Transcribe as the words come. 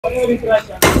Destroy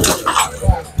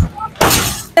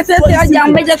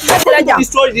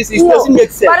this, it doesn't make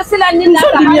sense. It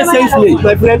doesn't make sense,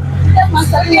 my friend.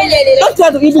 Don't try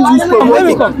to even use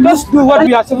promoting. Just do what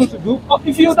we are supposed to do.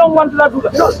 If you don't want to do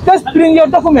that, just bring your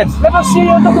documents. Let us see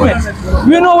your documents.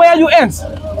 We know where you end.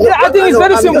 I think it's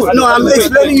very simple. No, I'm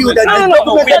explaining you that the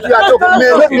document that you are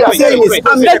talking, what we are saying is,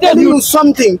 I'm telling you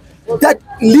something that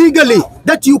legally,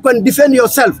 that you can defend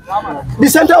yourself. The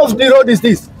center of the road is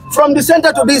this. From the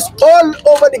center to this, all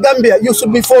over the Gambia, you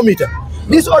should be 4 meters.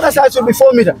 This other side should be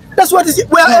 4 meters. That's what is.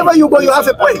 Wherever you go, you have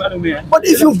a point. But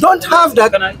if you don't have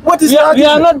that, what is that? We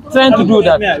are not trying to do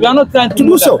that. We are not trying to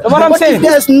do so. What I'm saying, if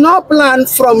there's no plan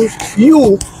from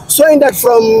you showing that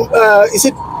from is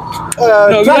it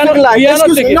traffic light?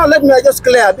 Excuse me. No, let me just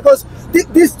clear, because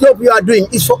this job you are doing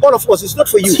is for all of us. It's not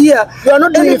for you. Here, you are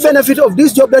not doing the benefit of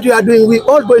this job that you are doing. We're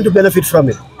all going to benefit from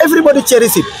it. Everybody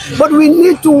cherish it. But we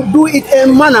need to do it in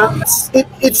a manner.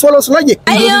 It follows logic.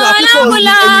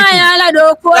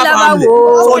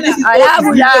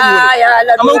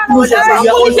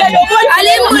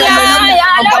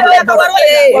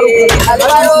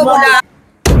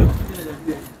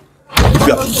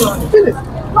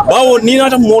 Bawo ni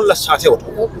nata mol la sate oto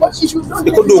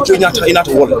e ko do ko nyata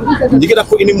inata wol digita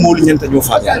ko ini mol nyanta nyo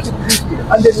fa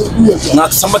na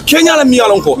samba kenya la mi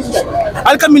yalon ko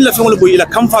alkamil la fengol boy ila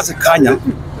kam fa se kanya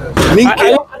min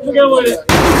ke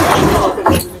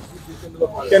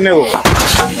kenego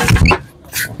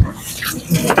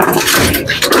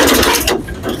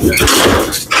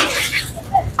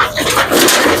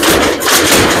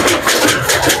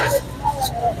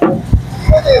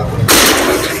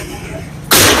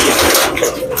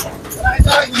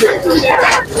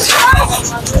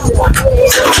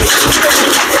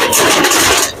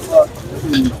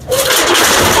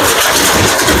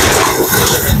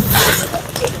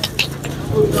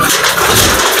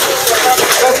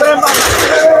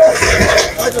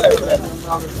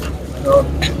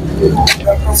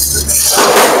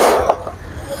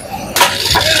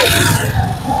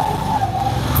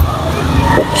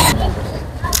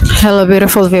Hello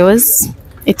beautiful viewers,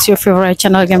 it's your favorite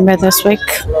channel Gambia this week.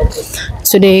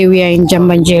 Today we are in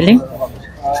Jambanjelly.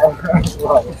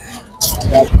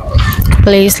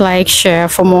 Please like, share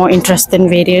for more interesting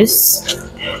videos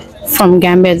from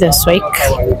Gambia this week.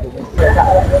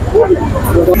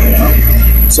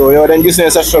 So you then gis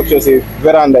sa structure si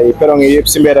veranda yi perong yi yep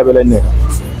ci mbeda bi lañ nek.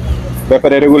 Ba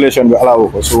pare regulation bi allow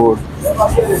ko, so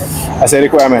as a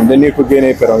requirement dañ need ko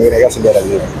gene perong yi rek ci mbeda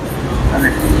bi.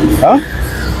 Huh?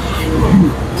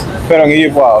 Perong yi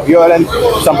waaw yo len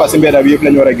sampa ci mbeda bi yep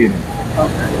lañ wara gene.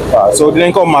 Waaw so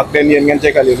dinañ ko mark den yeen ngeen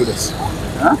tekkale lu dess.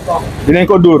 Dinañ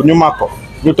ko door ñu mark ko,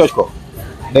 ñu toj ko.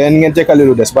 Den ngeen tekkale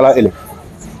lu dess bala ele.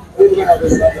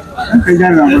 I'm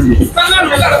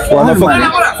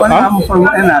from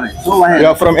NRA. You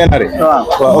are from NRA?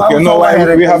 Well, okay, no,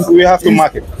 we have to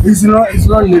mark it. It's not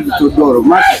needed to do.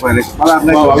 Mark it for it.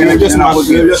 No, we will just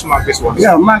mark this one.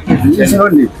 Yeah, mark it. It's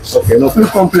not needed. Okay, no.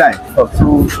 Please comply. Okay.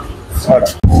 So,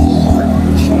 alright.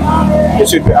 It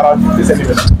should be around 50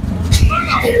 centimeters.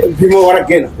 People want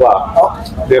again. Wow.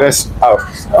 The rest out.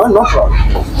 Oh, no problem.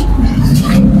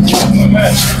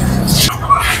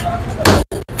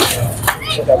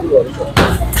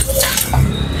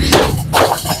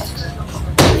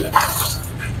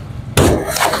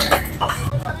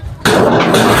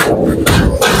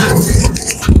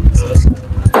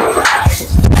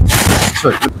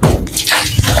 Sorry.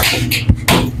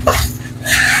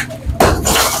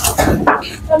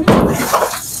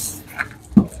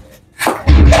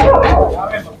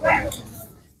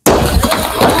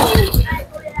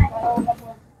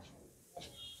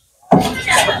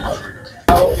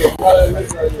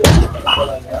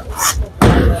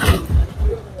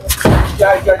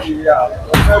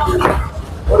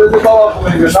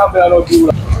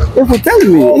 If you tell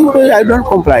me, if I don't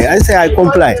comply, I say I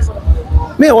comply.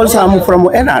 Me also, I'm from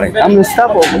NRA. I'm a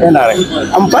staff of NRA.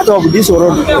 I'm part of this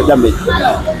road damage.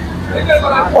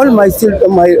 All my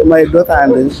my daughter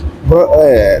and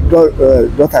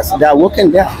daughters, they are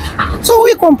working there. So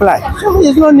we comply. So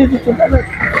it's no need to damage.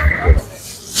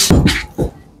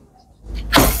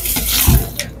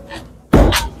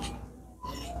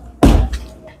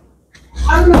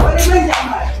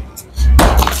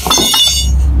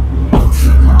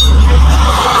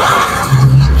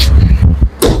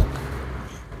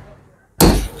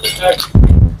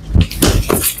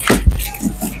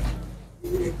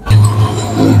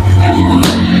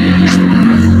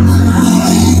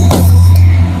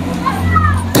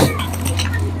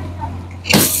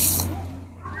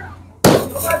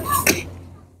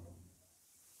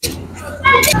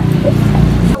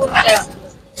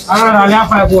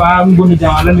 apa aku bunuh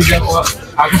jangan di jangan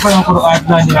aku pengen aku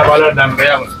ada ni balar dan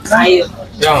kayak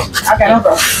yang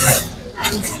apa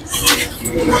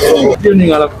dia ni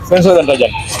kalau sensor dan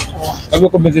tajan aku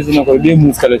kompetisi nak dia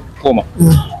move kali koma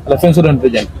ala sensor dan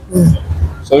tajan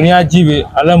so ni ajibe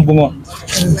alam bungo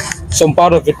some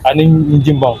part of it aning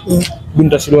jimbang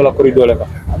bunda silola koridor la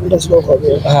bunda silola ko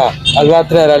ha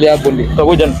alwatra ali abundi to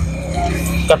bojan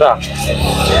kata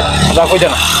ada ko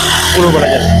jana pulo bala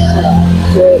jana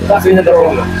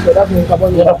so da ni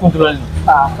kabon ya kontrol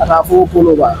kata fu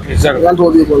pulo ba exactly to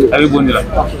bi ko abi bondi la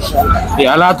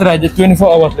ya alatra 24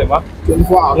 hours le ba 24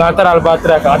 hours alatra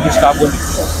albatra ka adis ka bondi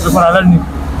so fara ni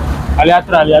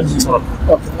aliatra ali adis ko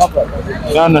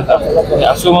Gana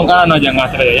ya suma kana jangan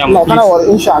tere yang no kana wor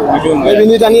inshallah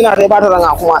ni tani na re ba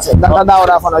nga commencer da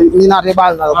ora fana ni na re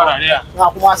ba na nga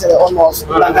commencer almost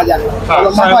lan ka jan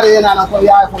ma pare na ko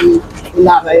ya ko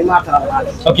na re ma tra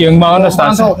okay yung mga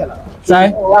understand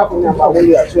sai wa ko na ba ko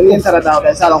ya so ni tara da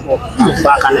ba salon ko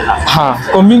ba kan ha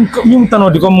ko min tano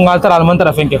di ko ngal tara man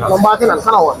tara fenke no ba kan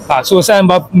kana wor ha so sai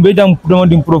ba be jang do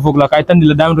ding provoke la kay tan di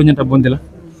la dam do nyanta bonde la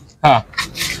ha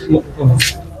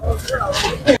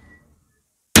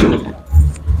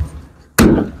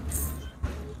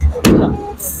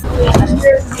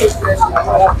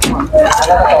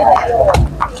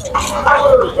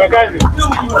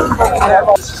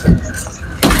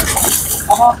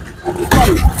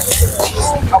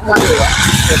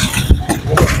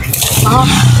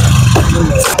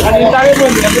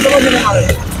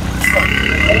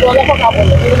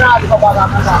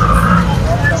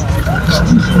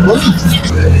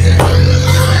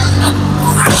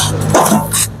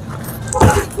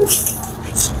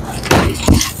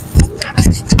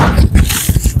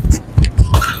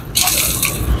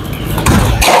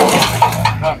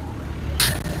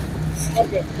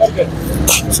Okay.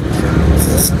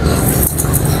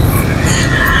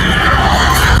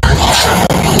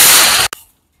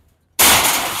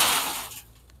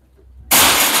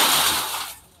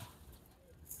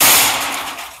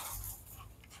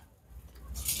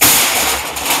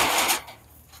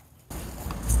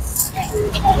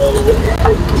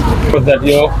 But that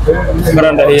your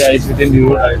veranda here is within the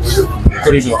road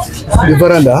corridor. The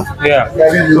veranda? Yeah.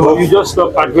 So you just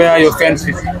stop at where your fence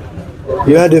is.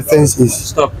 Where the fence is?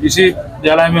 Stop. You see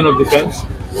the alignment of the fence?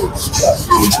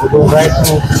 Go right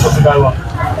through that one.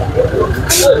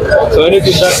 So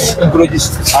anything that encourages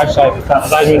outside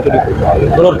alignment to the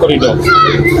road corridor.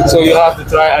 So you have to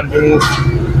try and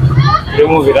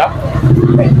remove it up.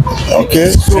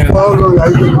 Okay. So for how long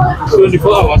are you?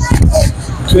 24 hours.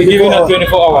 So we're giving it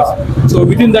 24 hours. So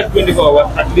within that 24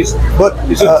 hours, at least,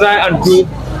 you should try and do.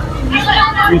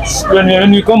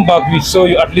 When we come back, we show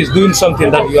you at least doing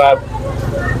something that you are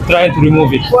trying to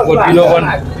remove it. But you don't want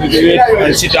to wait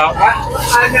and sit down,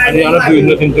 and you are not doing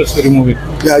nothing just to remove it.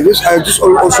 Yeah, I just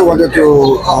also wanted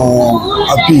to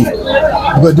appeal,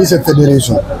 because this is a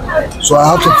federation, so I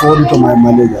have to forward it to my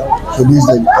manager. So these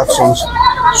are the actions,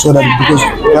 so that because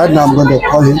right now I'm going to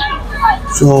call him.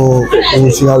 So we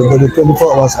will see how we go. The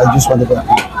 24 hours, I just wanted to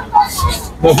appeal.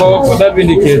 No, for that being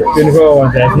the case, 24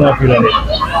 hours, I have no appeal on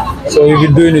it. So we've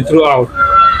been doing it throughout.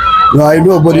 No, I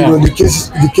know, but you know, the case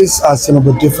are a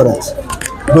bit different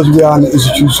because we are an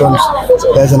institution.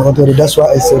 There's an authority. That's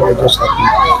why I said I just appeal.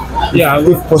 Yeah,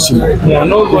 if possible. Yeah,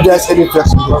 no. If there's any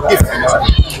flexibility.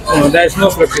 No, there is no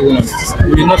flexibility.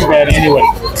 We will not buy anyway.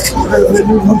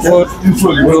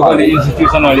 For locally,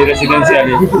 institutionally,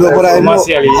 residentially,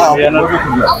 commercially, we are not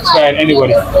buying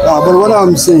anybody. But what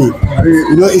I'm saying,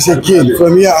 you know, it's a game.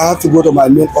 From here, I have to go to my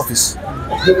main office.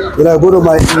 When I go to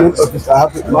my main office, I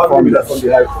have to inform them.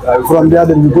 From there,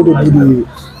 then we go to do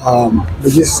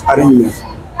the arrangement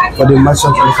for the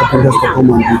merchants and carpenters to come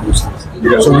and do this.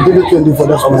 So we did it 24.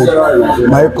 That's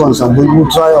my concern. We will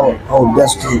try our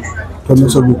best to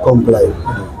make sure we comply.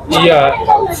 Yeah,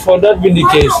 for that being the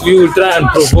case, we will try and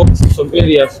provoke some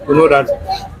areas to know that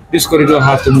this corridor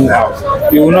has to move out.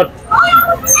 We will not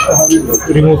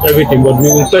remove everything, but we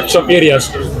will touch some areas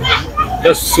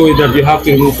just so that we have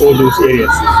to remove all those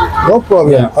areas. No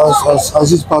problem. Yeah.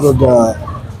 As it's part of the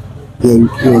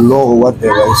law or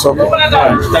whatever, it's okay.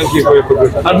 Thank you for your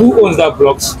cooperation. And who owns that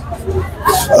blocks?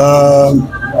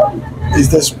 It's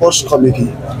the sports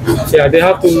committee. Yeah, they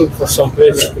have to look for some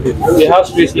place. They have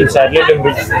space inside. Let them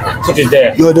put it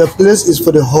there. No, the place is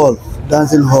for the hall,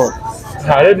 dancing hall.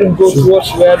 Yeah, let them go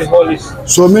towards where the hall is.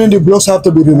 So many the blocks have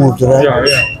to be removed, right?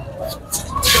 Yeah.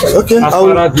 Okay. As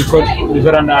far as the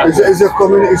veranda.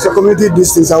 It's a community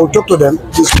distance. I will talk to them.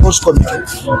 The sports committee.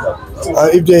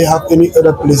 If they have any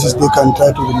other places, they can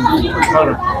try to remove it.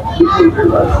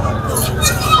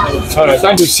 All right.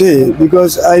 Thank you. Say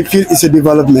because I feel it's a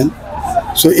development.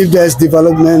 So if there's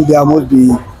development, there must be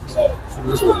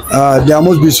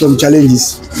some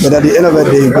challenges, but at the end of the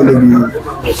day,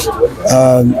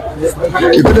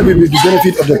 it's going to be the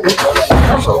benefit of the people.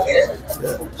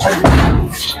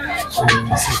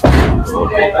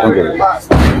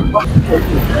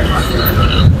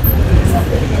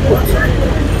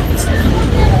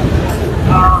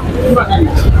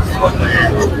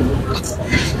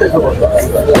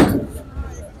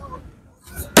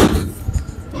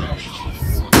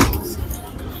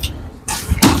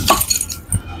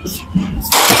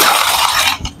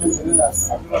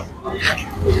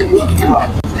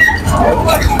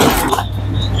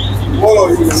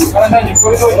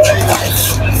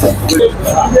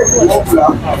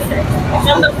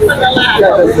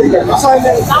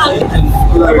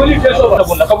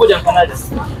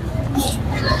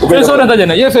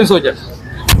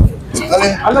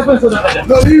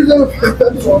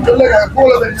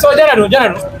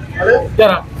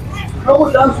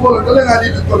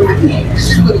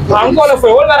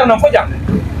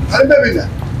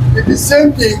 The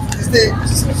same thing is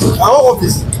our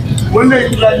office. When they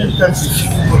implement fences,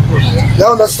 you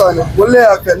understand? When they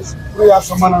have fence, we have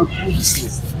someone on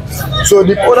business. So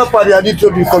the other party are to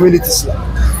the communities.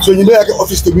 So you know, like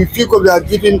office, we feel we are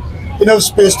giving enough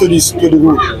space to the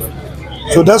road.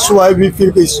 So that's why we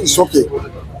feel it's okay.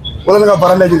 According to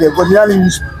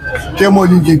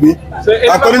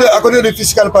the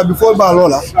fiscal part before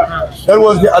Balola, that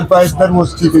was the advice that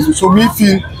was given. So we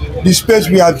feel the space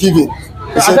we are given.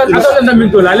 Not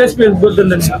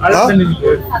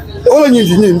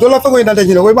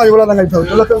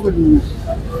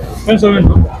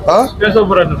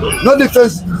the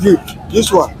first gate,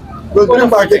 this one.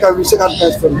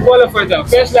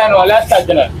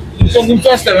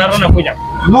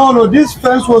 No, this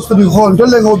fence was for the hall. Don't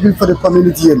let go build for the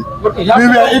community. We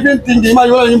were even thinking,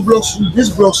 this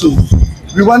blocks.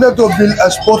 We wanted to build a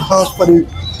sport house for the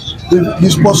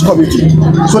sports committee.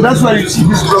 So that's why you see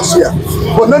these blocks here.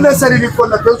 But not necessarily for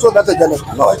the fence that a general.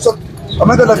 No, it's not. I'm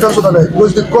not the fence that it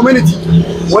was the community.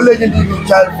 One legend in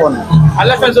child fund.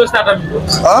 Allah fence started.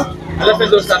 Huh? Allah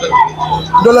fence started.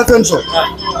 Dollar fence.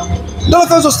 Dollar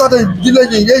fence started. The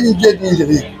legend get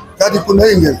injury. That is put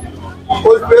in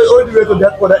all the way to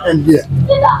that other end here.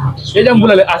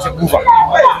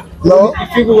 No,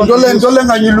 don't let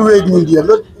you lose in here.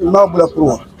 Not Mabula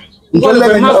Pro. Because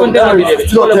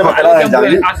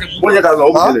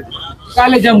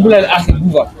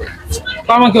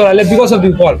of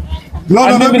the fall. No.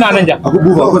 Because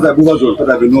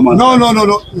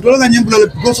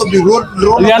of the road.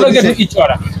 We are not getting each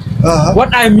other. What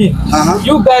I mean,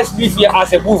 you guys live here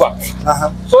as a mover.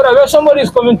 So that when somebody is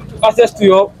coming to access to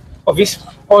your office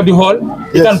or the hall,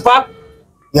 you can park.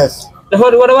 Yes. That's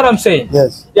what I'm saying.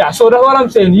 Yes. Yeah. So that's what I'm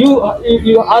saying. You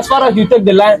as far as you take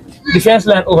the line, defense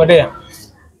line over there,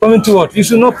 coming toward, you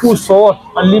should not push forward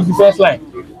and leave the fence line.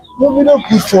 No, we don't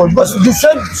push forward. But the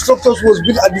same structures was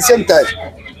built at the same time.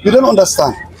 You don't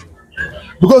understand.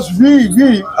 Because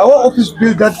our office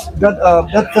built that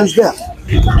fence there.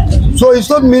 So it's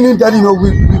not meaning that we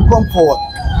come forward.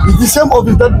 It's the same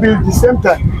office that built the same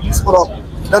time. This product,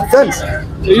 that fence.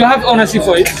 So you have ownership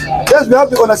for it? Yes, we have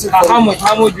the ownership for it. How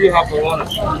much do you have for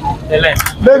ownership? The land?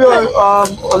 Maybe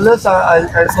unless I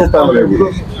confirm,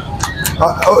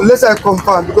 unless I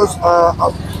confirm, because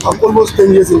I'm almost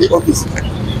 10 years in the office.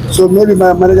 So maybe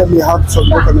my manager may have some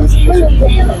documents.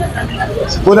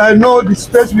 But I know the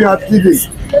space we have given,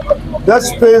 that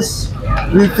space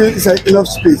we feel is enough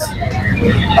space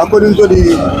according to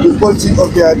the policy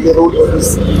of the road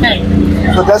office.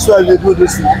 So that's why we do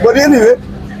this. But anyway,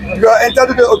 you are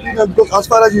entitled to the opinion because as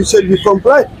far as you said, we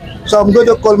comply. So I'm going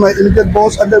to call my immediate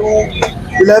boss and then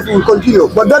the life will continue.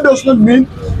 But that does not mean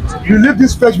you leave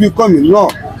this place, we come in. No.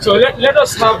 So let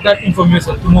us have that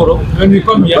information tomorrow when we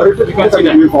come here. We can see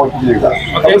that.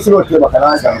 Okay.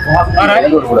 All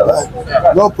right.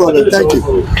 No problem. Thank you.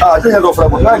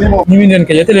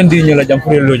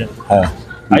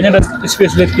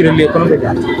 Space let kirele kono de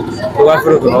wa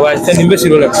fero ko wa sen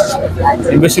imbesiro la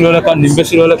kan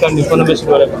kono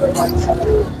besiro la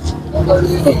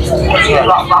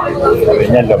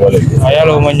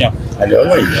ayalo manya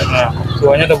so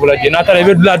wanyata bula je na tare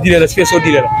be dula dire la space o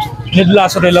dire la ni dula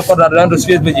so de la ko da do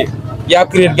space be je ya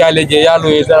create gale je ya lo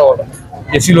e dara wala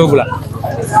je silo bula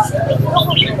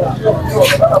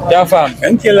ya fam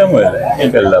enkela mo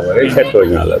enkela mo e chatto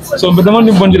nyala so be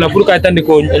demandi bondi la pour kay tandi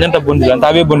ko nyanta bondi la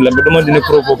tabe bondi la be demandi ne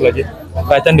provoque la je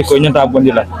kay tandi ko nyanta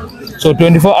bondi la so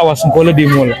 24 hours ko la di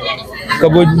mo la ka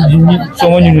bo so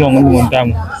mo ñu long mo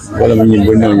tam wala mo ñin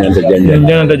bo ñew ñanta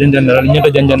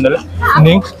janjandal la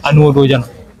ni anu do jan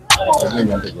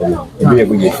be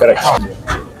bu ñi correct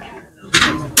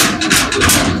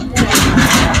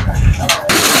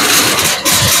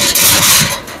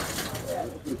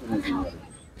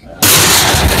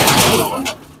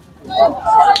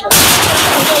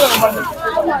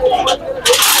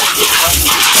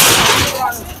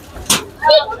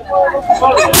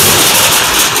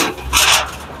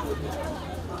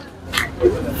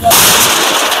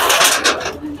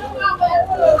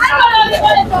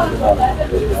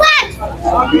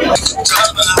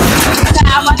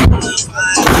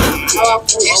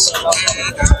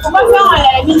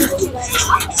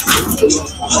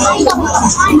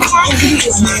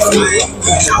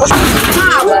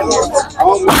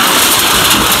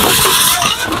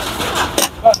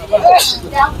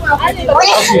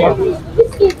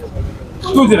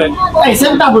Hey,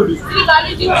 sentable.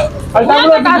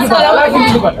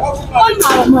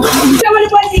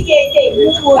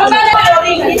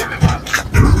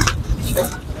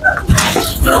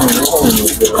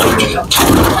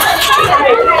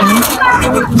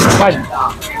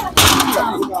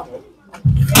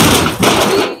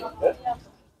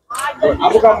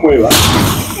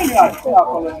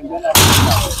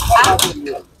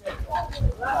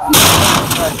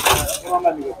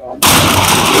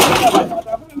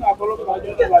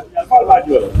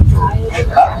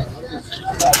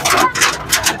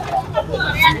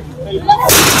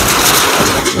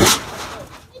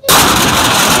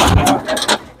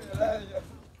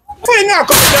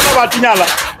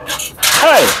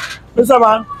 Hey, Mr.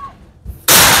 Man.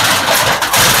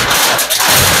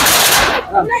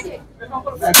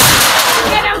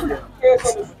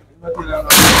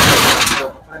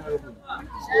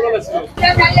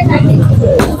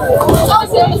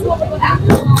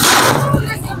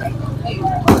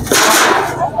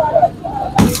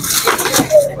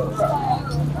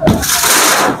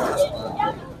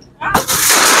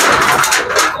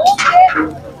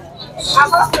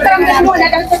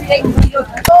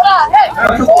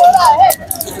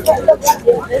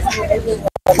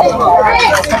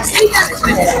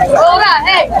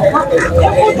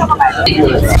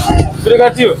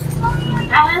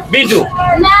 Bitu.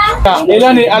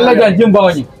 Ilani Allah jan jimba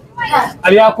wani.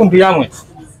 Ali akuntu yamwe.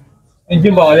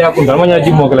 Jimba wali akuntu amanya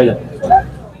jimbo kala ja.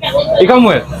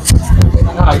 Ikamwe.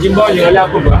 Jimba wani ali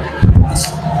akuntu.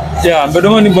 Ya,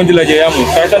 bedomani bondila je yamwe.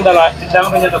 Kaitan dala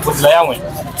dang nyata bondila yamwe.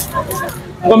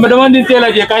 Ngom bedomani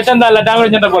tela je kaitan dala dang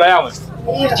nyata bola yamwe.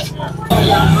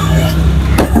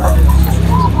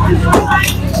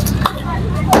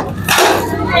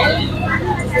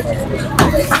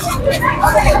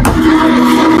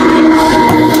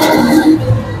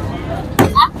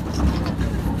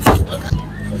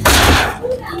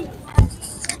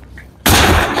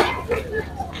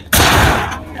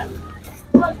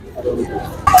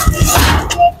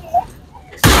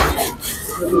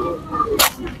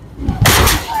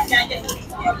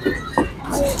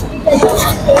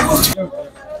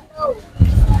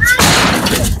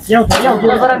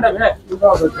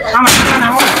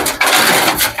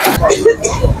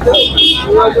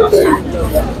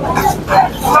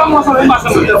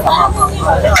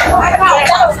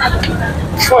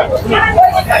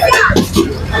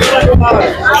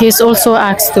 He's also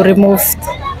asked to remove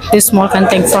this small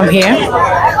container from here.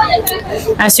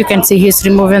 As you can see, he's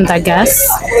removing the gas.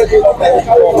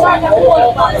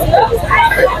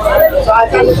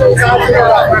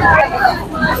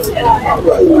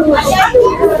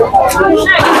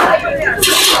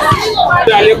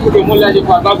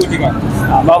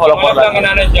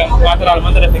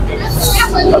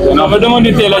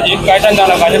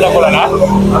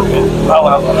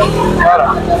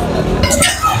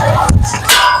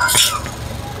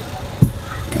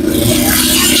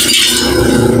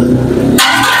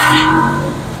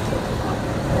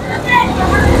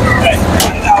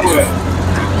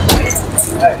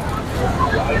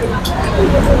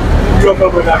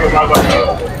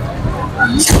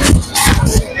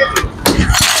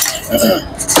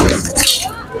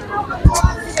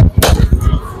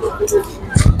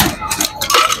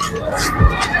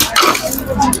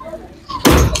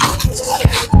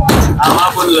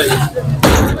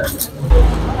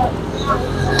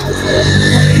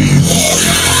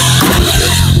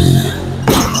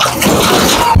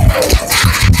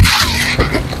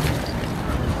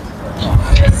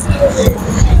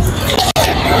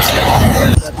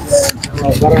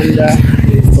 Veranda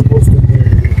is supposed to be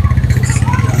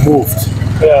moved,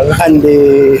 and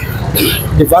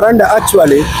the veranda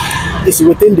actually is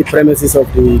within the premises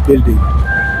of the building,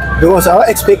 because our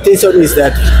expectation is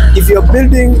that if your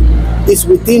building is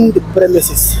within the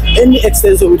premises, any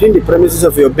extension within the premises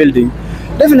of your building,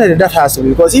 definitely that has to be,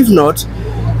 because if not,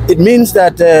 it means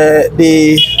that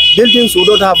the buildings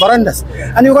will not have verandas,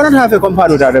 and you cannot have a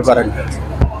compound without a veranda.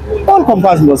 All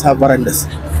compounds must have verandas.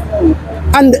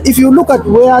 And if you look at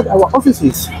where our office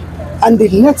is and the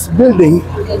next building,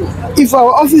 if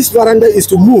our office veranda is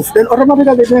to move, then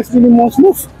automatically the next building must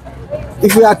move,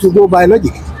 if we are to go by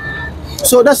logic.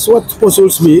 So that's what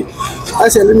puzzles me. I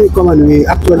said, let me come and we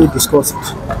actually discuss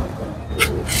it.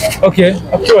 Okay,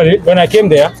 actually, when I came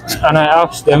there and I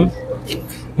asked them,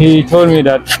 he told me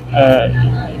that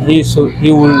he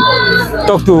will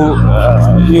talk to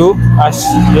you as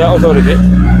the authority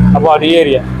about the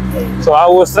area. So I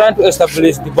was trying to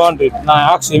establish the boundary. Now I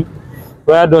asked him,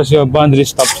 where does your boundary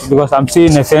stop? Because I'm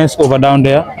seeing a fence over down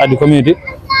there at the community,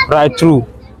 right through.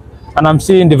 And I'm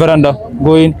seeing the veranda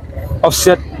going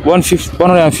offset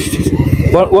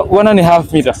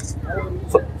 1.5 meters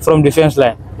from the fence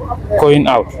line going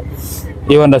out.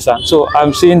 You understand? So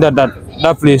I'm seeing that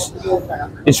place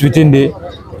is within the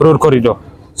road corridor.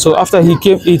 So after he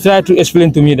came, he tried to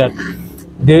explain to me that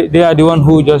they are the one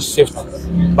who just shift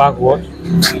backward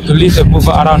to leave a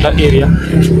buffer around that area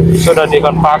so that they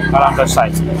can park around that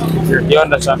side. You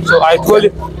understand? So I told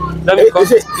him, let me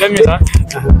start.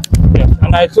 Yeah.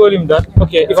 And I told him that,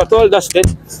 okay, if at all that's dead,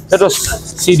 let us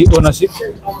see the ownership.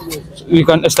 We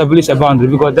can establish a boundary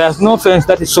because there's no fence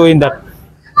that is showing that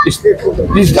this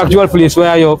is the actual place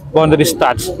where your boundary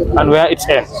starts and where it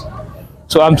ends.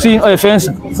 So I'm seeing a fence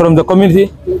from the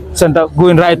community center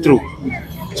going right through.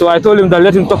 So I told him that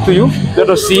let him talk to you, let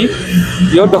us see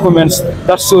your documents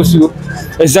that shows you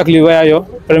exactly where your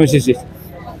premises is.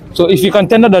 So if you can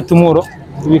tender that tomorrow,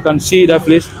 we can see that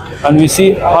place and we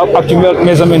see how optimal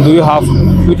measurement do you have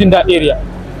within that area.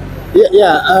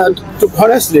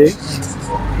 Honestly,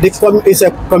 it's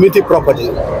a community property.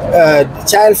 The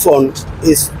Child Fund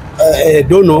is a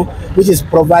donor which is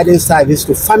providing service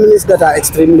to families that are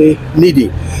extremely needy.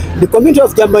 The community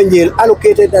of Jambanjelly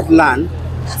allocated that land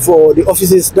for the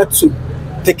offices that should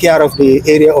take care of the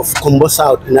area of Combo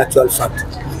South in actual fact.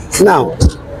 Now,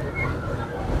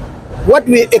 what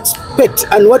we expect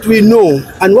and what we know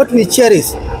and what we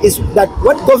cherish is that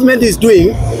what government is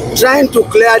doing, trying to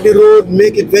clear the road,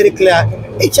 make it very clear,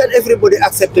 each and everybody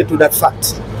accepted to that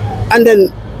fact. And then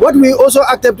what we also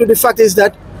accept to the fact is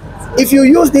that if you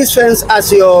use this fence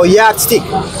as your yardstick,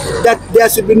 that there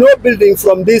should be no building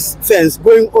from this fence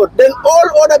going out, then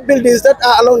all other buildings that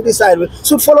are along this side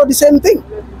should follow the same thing.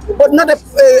 But not a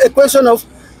question of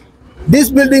this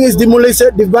building is demolished,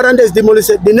 the veranda is demolished,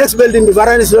 the next building, the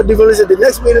veranda is not demolished, the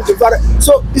next building, the veranda.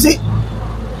 So, you see,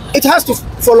 it has to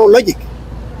follow logic.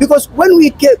 Because when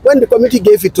the committee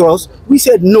gave it to us, we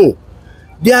said no.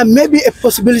 There may be a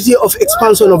possibility of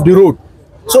expansion of the road.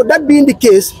 So that being the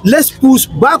case, let's push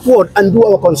backward and do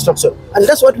our construction. And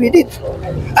that's what we did.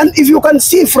 And if you can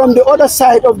see from the other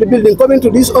side of the building coming to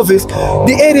this office,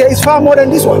 the area is far more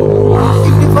than this one. If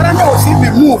the veranda was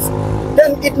moved,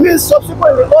 then it means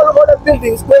subsequently all other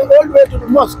buildings going all the way to the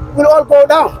mosque will all go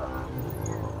down.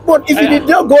 But if it did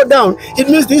not go down, it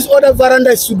means these other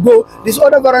verandas should go, these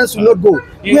other verandas should not go.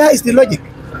 Where is the logic?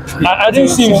 I think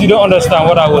it seems you don't understand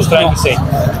what I was trying to say.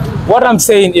 What I'm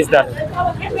saying is that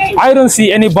I don't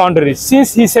see any boundaries.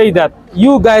 Since he said that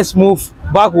you guys move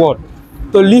backward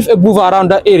to leave a buffer around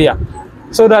that area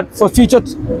so that for future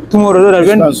tomorrow, that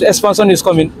when the expansion is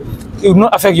coming, it will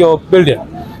not affect your building.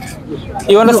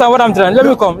 You understand what I'm trying? Let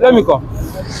me come.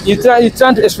 He's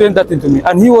trying to explain that thing to me,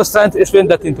 and he was trying to explain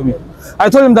that thing to me. I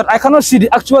told him that I cannot see the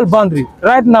actual boundary.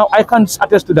 Right now, I can't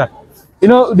attest to that. You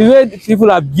know, the way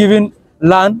people are giving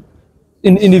land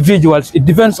in individuals, it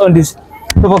depends on this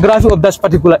topography of that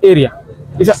particular area.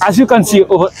 As you can see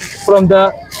over from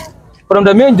the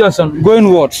main junction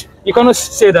going wards, you cannot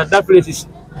say that place is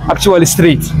actually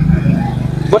straight.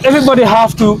 But everybody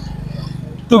have to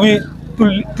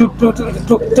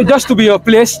be your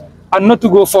place and not to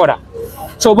go further.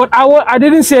 So, but I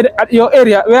didn't say that at your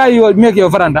area where you make your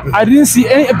veranda, I didn't see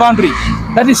any boundary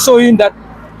that is showing that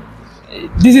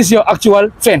this is your actual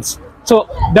fence. So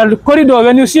the corridor,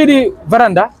 when you see the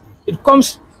veranda, it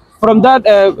comes from that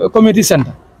community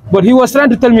center. But he was trying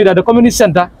to tell me that the community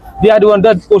center, they are the one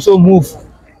that also move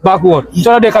backward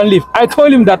so that they can leave. I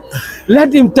told him that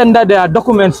let him tender their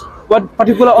documents, what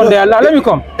particular on their land. Let me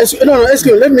come. Excuse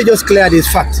me, let me just clear this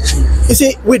fact. You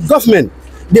see, with government,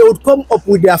 they would come up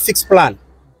with their fixed plan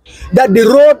that the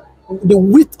road, the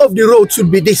width of the road should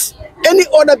be this. Any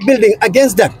other building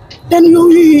against that, then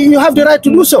you have the right to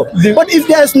do so. But if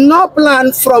there's no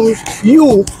plan from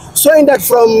you showing that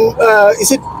from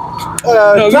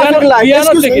traffic light,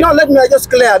 excuse me, no, let me just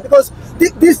clear, because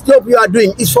this job you are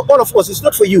doing is for all of us, it's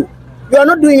not for you. You are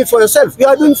not doing it for yourself, you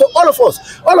are doing it for all of us.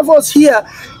 All of us here,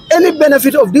 any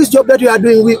benefit of this job that you are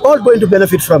doing, we're all going to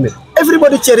benefit from it.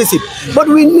 Everybody cherishes it. But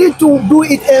we need to do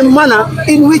it in a manner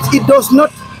in which it does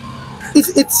not,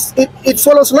 it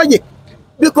follows logic.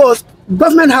 Because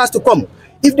government has to come.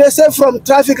 If they say from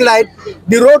traffic light,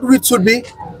 the road width should be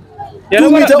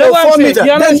 2 meters or 4 meters,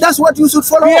 then that's what you should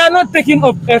follow. We are not taking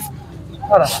up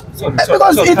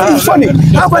Because it is funny.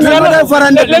 How can another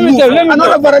veranda let me tell you.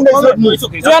 Another veranda is not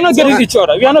We are not getting each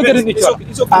other. We are not getting each other.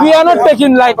 We are not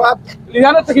taking we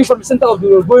are not taking from the center of the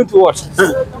road going towards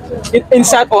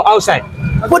inside or outside.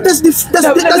 But that's the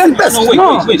best.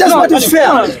 No, that's what is fair.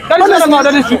 That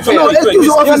is fair. No, excuse me,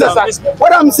 officer.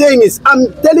 What I'm saying is,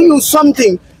 I'm telling you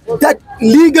something that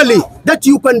legally, that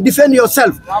you can defend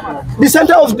yourself. The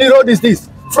center of the road is this.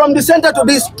 From the center to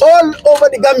this, all over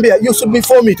the Gambia, you should be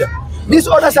 4 meters. This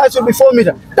other side should be 4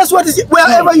 meters. That's what is.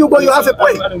 Wherever you go, you have a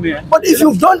point. But if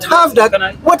you don't have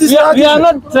that, what is that? We are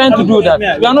not trying to do that.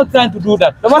 We are not trying to do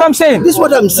that. What I'm saying. This is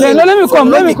what I'm saying. No,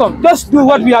 let me come. Just do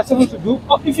what we are supposed to do.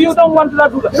 If you don't want to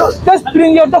do that, just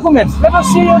bring your documents. Let us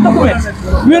see your documents.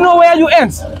 We know where you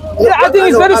end. I think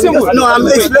it's very simple. No, I'm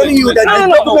explaining you that the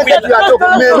document that you are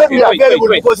talking may not be available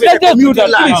because it's a community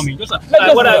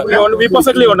line. We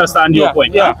perfectly understand your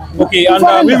point. Yeah. Okay,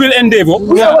 and we will endeavor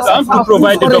to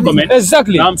provide the document.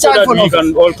 Exactly. So that we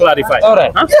can all clarify. All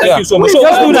right. Thank you so much. So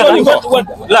just do that.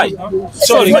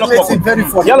 Sorry.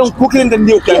 Yalong cooking the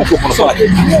new camp.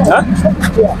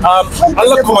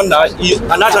 Allah commander,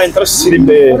 another interest in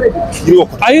the Europe.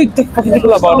 Are you talking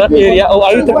about that area or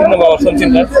are you talking about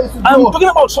something else? I'm talking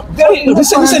about very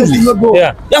recently.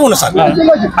 Yeah.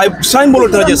 I signed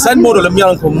board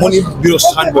money bureau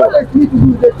signed board.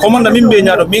 Commander Mimbe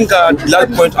Nyado Minka Lal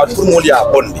point at Purmolia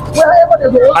Bondi.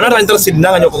 Another interest in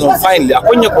Nanga finally.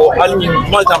 Ko alni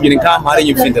malta mjirinka mari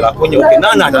yimfindela konye okay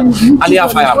nana ali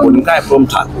afa ya bodu ngai from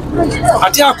ta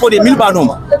ati akode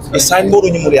milbanoma e sign bodu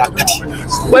nyumule akati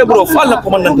boy bro falla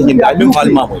commandant nyimbe ay mem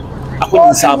falma boy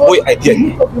akoni sa boy ay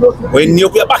bien boy niyo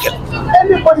ko bakel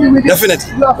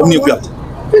definitely ko niyo ko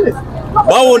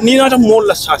bawo ni nata mol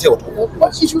la sate wato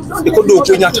e ko do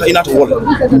ko nyata inata wol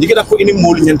digida ko ini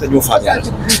mol nyanta nyo fa ya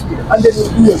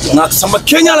na samba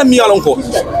kenya la mi yalon ko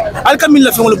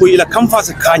alkamilla fe mo boy ila kam fa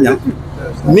se kanya.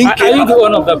 Are you the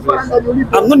owner of that place?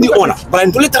 I'm not the owner, but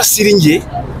I'm told it sirinje.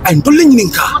 I'm told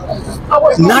Ninka.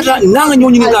 Nada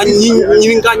Ninka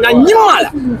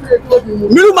Nimala.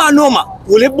 Miluma Noma,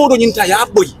 will let Bodo Nintaya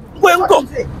boy. Well,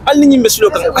 I'll name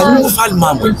Mesloka. I know Fall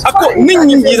Mamma. I got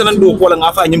Ning and do calling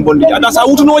after him Bondi. That's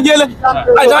how to know yellow.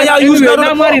 I use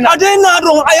I didn't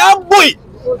know I am boy.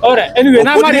 All right, anyway,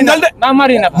 now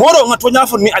Marina. Moro, not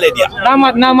for me, Aledia.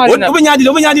 Now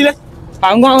Marina.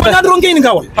 Pango ngeni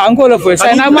ngawa pango lo foi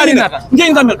sai na marina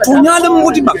ngeni ngawa tunyale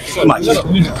mudi ba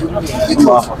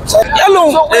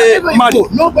yalo madi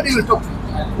Nobody will talk.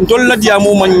 ndolla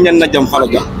diamu man nyanna jam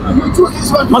falaga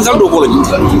man saldo ko lañu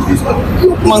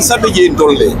man sabbe je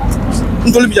ndolle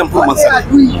ndol bi jam pour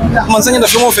man sanya da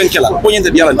fimo fenkela ko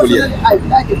nyende diala ndoliye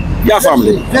ya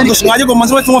famle ko ngaje ko man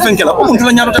sama fimo fenkela ko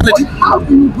ntola nyaado tatleti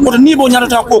ko ni bo nyaado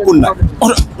ta ko kunna o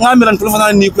ngamiran to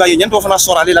fana ni ko ay nyanto fana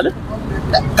sorale la de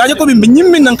kaje ko bi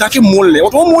nyimmin nan kake molle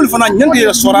oto mol fana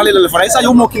nyande sorale la fana isa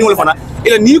yo mo kini wol fana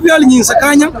ila ni ko yali nyin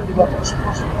sakanya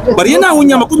bari na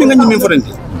hunya makumi nganyi min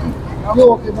forenti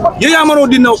ya maro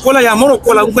dinna kola ya maro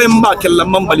kola ko emba kella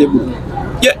mambale bu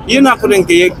yena ko den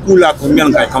ke kula ko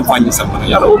men kay campagne samana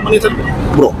ya o manita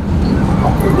bro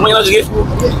mo yala jige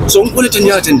so ko le tan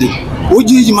yala tan de o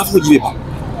jiji ma fu jibe ba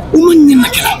o man nyen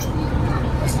nakela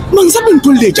man sabin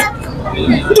tolle jam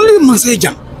tolle man sai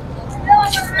jam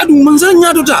adu man sa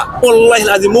nyaado ta wallahi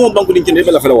lazim mo banko din kende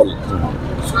bela fela wala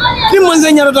ni man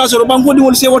sa nyaado ta so banko din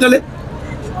wol se wotale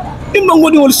imba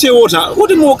ngodi wol se wota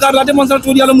wodi mo karla de man sa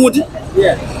to yalla moti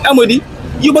amodi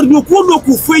yobar do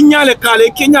ko fe nyaale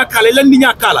kale kenya kale landi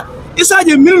nya kala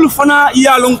isaje minul fana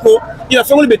yalon ko ila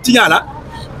fengol be tinyala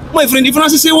my friend if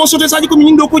france se wo sote saji ko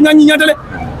min do ko nyanyi nyatale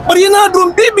bari na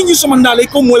dum bibi ni somandale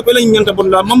ko moy ko la nyanta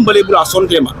bonda mambale bula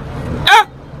sontema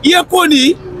ye ko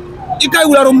ni ikay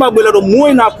wula ro mbagbe la do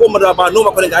moy na ko mada ba no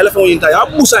ma ko ngal fengol yinta ya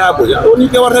busa ya ko ya oni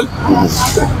ke wartal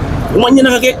mo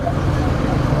nyina ke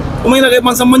umay na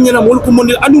man sa man nyina mol ko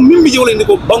monde adu mimbi jewle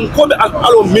ndiko bankobe ak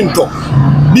alo minto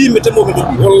bi metemo ko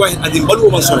wallahi adim balu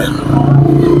man sore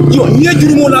yo ni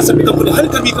juru mo la sabi ko hal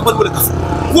kabi ka balu ka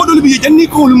ko do bi janni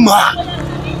ko lumma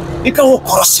ikaw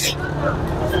korose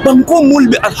banko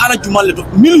mulbe al hala jumal do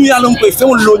milu yalon ko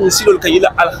fewol lo ni silol kayila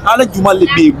al hala jumal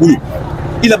be bulu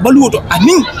ila balu to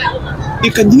anin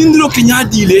ika nyindiro ke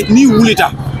nyaadile ni wulita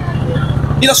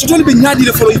ila sotol be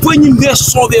nyaadile folo ko nyimbe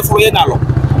sobe folo yenalo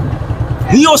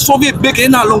ni yo sobe beke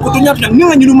na lon ko to nyata ni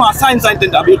nga nyuluma science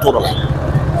tende abe to la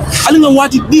ali nga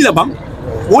wati dila bam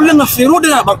wala nga fero de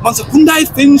la bam man sa kundai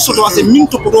fen soto ase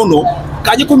minto ko dono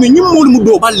kaje ko mi nyimmol mu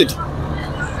do balleti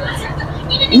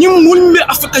nyimmul be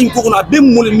afaka ko na be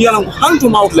mul mi yalan ko hanto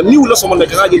mawt lam ni wala so man de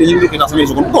kaje de nyimbe ko na sama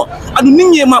so ko adu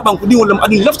ninye ma banku di wala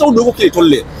adu laftaw do ko ke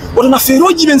tolle wala na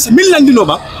fero jiben se millandi no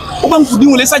ba o banku di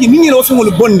wala saji ninye lo fe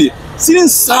ngol bonde sirin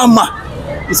sama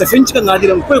isa fenci kan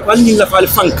ngadiram ko ni la fal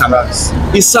fanka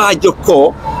isa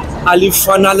joko ali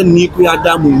fanal ni ko ya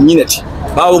damu nyinati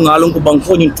bawo ngalon ko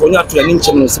banko ni tonya to yanin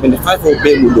channel 75 o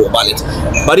be mu do balet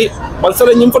bari bal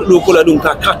sala nyim fat do ko la dum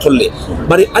ka tolle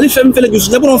bari ali fem fele jus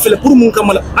nyaboron fele pour mun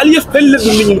kamala ali felle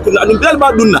dum ni ko adum dal ba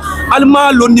dunna al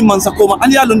ma londi man sa ko ma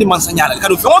ali ya londi man sa nyaala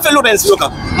kadu fo fele ben siyoka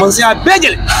man sa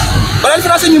bejel bal al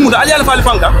frase nyimu ali al fal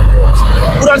fanka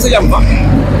pour al sa yamba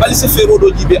bali se fero do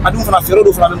jibe adum fana fero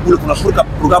do fana ben bulu ko pour ka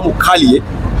programme kaliye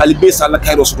ali be sala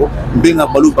kayro soto be nga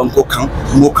balu banko kan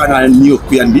mo kana niyo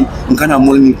kuyandi ngana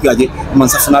mol ni kuyaje man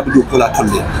sa fana bi do ko la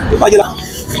tolle bajela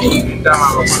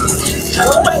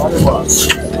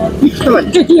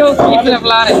yo kita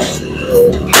flare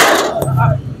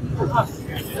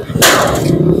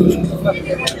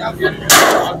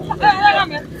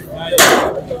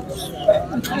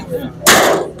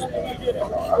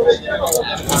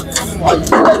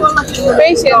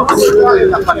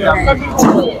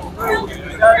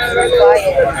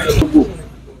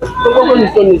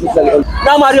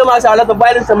Now Mario Masala the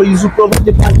violence some use problem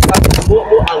the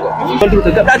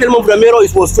that element from Mero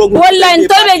is was strong. Wala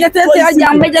ntobe jatete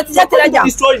ajam jatete ajam.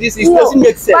 Destroy this it doesn't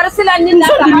make sense. Parcela ni na It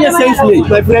doesn't make sense,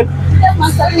 my friend.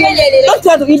 Don't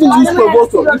try to even use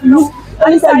provocation.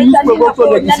 Anytime you use provocation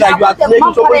like it's like you are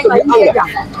making somebody to be angry.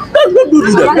 Don't do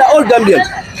that. We are all Gambians.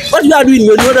 What you are doing,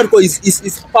 you know that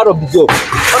is part of the job.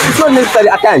 But it's not necessary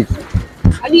at times.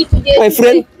 My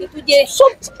friend,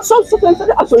 sometimes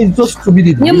actually it's just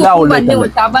stupidity.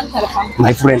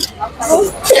 My friend, the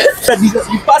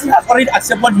person has already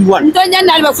accepted what you want. You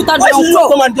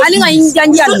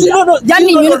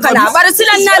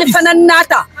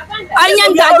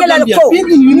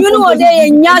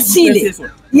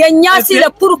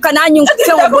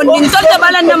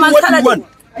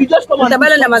just come on.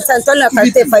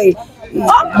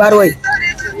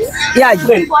 Yeah,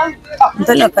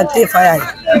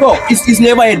 no, it's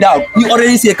never a doubt. You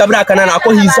already say Kabra Kanana,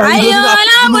 so this is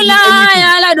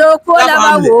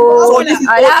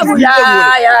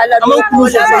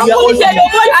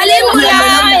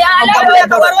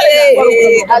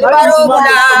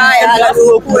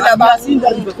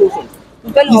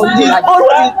all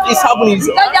what is happening is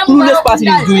clueless person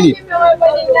is doing it.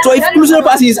 So if clueless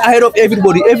person is ahead of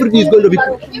everybody, everything is going to be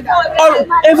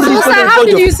everything is going to be. How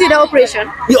did you see the operation?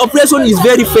 The operation is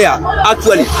very fair,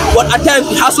 actually. But at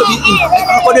times it has to be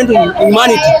according to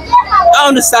humanity. I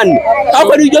understand. How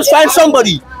can you just find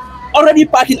somebody already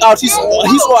packing out his or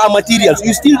her materials?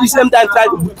 You still the same time try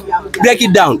to break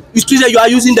it down. You still say you are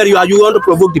using that you want to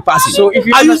provoke the person. So if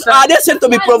you are they said to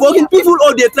be provoking people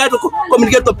or they try to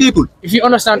communicate to people? If you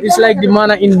understand, it's like the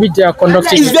manner in which they are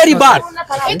conducting. It's very bad.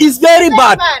 It's very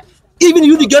bad. Even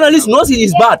you, the journalist, knows it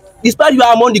is bad. Despite you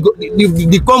are among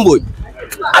the convoy.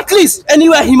 At least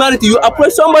anywhere humanity, you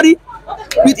approach somebody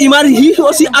with humanity, he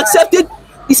or she accepted.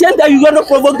 He said that you want to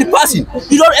provoke the person.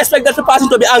 You don't expect that the person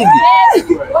to be angry.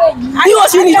 He or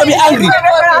she needs to be angry.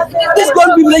 This going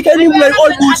to be like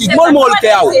all bullshit. More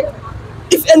care.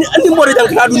 If any more than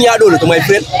Kadunia to my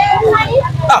friend.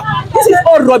 This is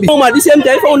all rubbish. The same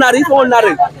time,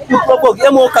 you provoke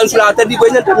them more council after the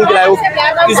going to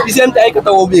it's the same time.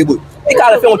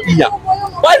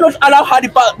 Why not allow her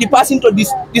the person to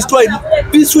destroy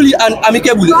peacefully and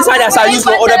amicably? This is how used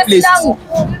for other places.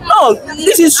 No,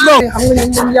 this is wrong.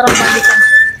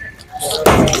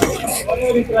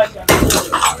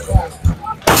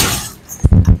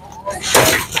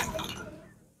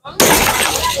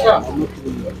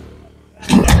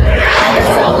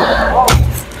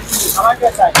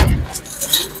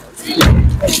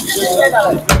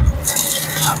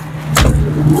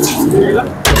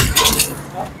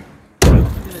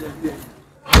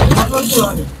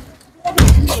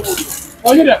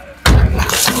 Oh, you there?